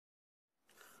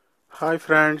Hi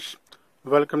friends,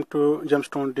 welcome to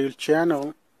Gemstone Deal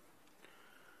channel.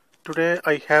 Today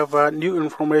I have new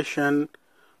information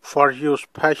for you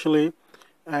specially,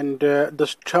 and the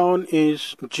stone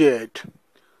is jade.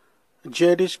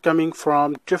 Jade is coming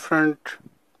from different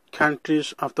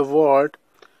countries of the world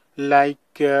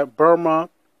like Burma,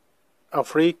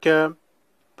 Africa,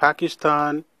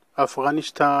 Pakistan,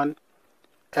 Afghanistan,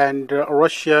 and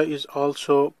Russia is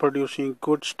also producing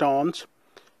good stones,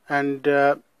 and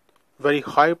very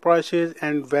high prices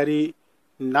and very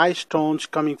nice stones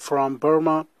coming from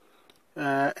Burma,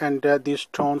 and these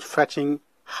stones fetching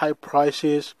high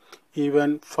prices,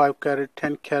 even 5 carat,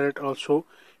 10 carat also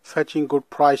fetching good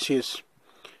prices.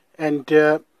 And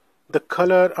the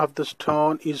color of the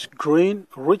stone is green,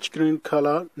 rich green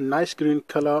color, nice green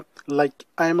color like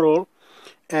emerald,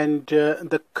 and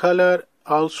the color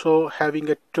also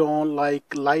having a tone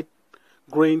like light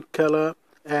green color,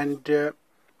 and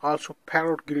also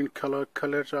parrot green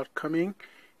colors are coming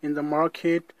in the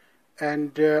market,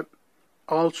 and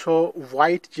also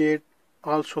white jade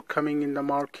also coming in the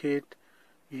market,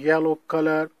 yellow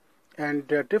color, and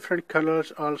different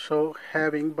colors also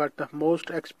having, but the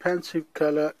most expensive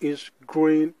color is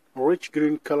green, rich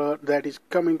green color that is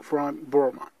coming from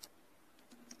Burma.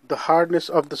 The hardness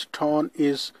of the stone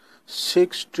is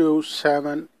 6 to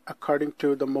 7 according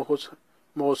to the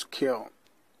Mohs scale.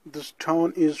 The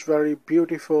stone is very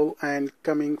beautiful and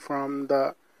coming from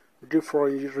the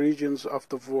different regions of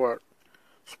the world.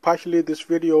 Especially this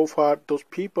video for those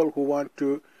people who want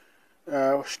to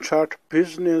start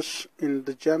business in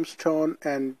the gemstone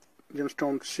and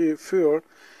gemstone sphere,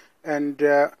 and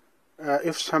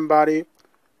if somebody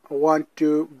want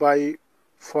to buy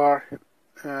for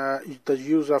the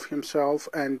use of himself,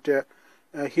 and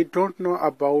he don't know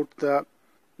about the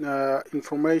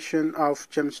information of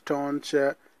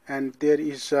gemstones, and there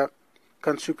is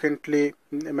consequently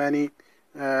many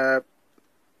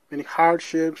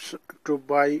hardships to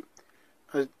buy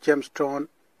a gemstone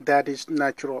that is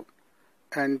natural.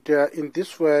 And in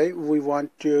this way we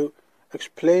want to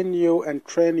explain you and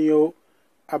train you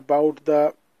about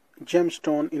the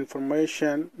gemstone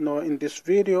information. Now in this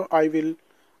video I will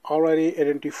already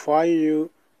identify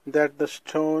you that the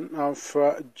stone of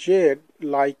jade,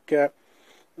 like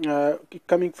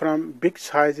coming from big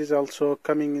sizes, also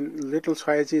coming in little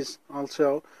sizes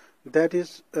also, that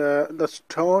is the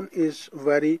stone is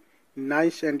very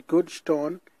nice and good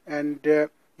stone, and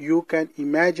you can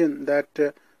imagine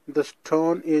that the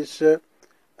stone is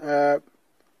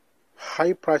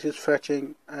high prices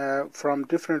fetching from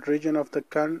different region of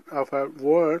our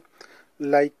world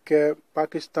like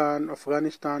Pakistan,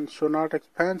 Afghanistan, so not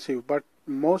expensive, but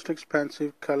most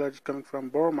expensive color is coming from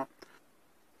Burma.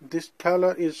 This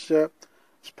color is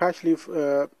especially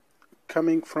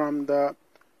coming from the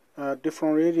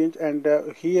different regions, and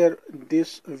here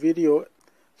this video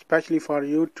especially for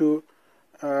you to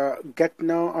get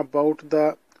know about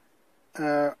the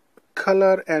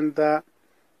color and the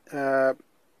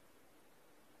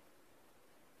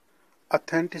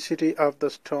authenticity of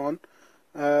the stone,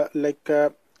 like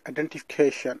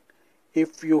identification.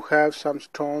 If you have some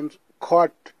stones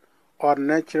cut or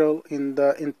natural in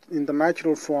the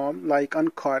natural form like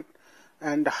uncut,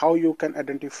 and how you can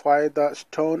identify the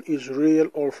stone is real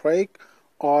or fake,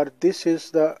 or this is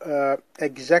the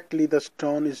exactly the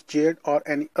stone is jade or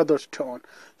any other stone.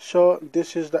 So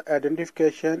this is the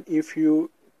identification. If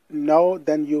you know,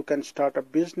 then you can start a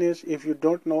business. If you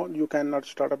don't know, you cannot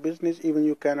start a business. Even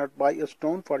you cannot buy a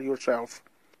stone for yourself,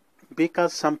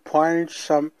 because some points,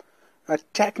 some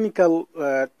technical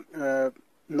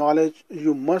knowledge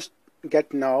you must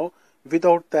get now.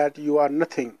 Without that you are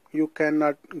nothing. You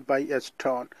cannot buy a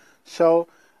stone. So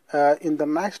in the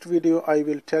next video I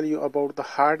will tell you about the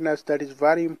hardness, that is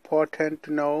very important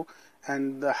to know,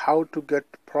 and how to get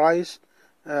price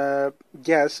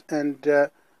guess, and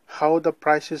how the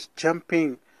price is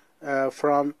jumping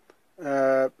from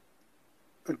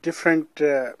different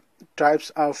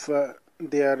types of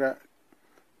their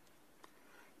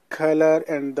color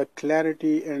and the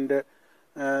clarity, and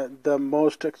the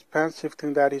most expensive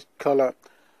thing, that is color.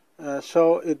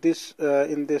 So in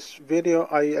this video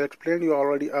I explained you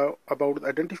already about the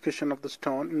identification of the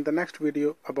stone. In the next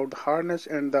video about the hardness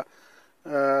and the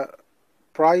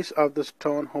price of the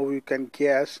stone, how you can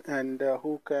guess, and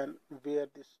who can wear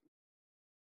this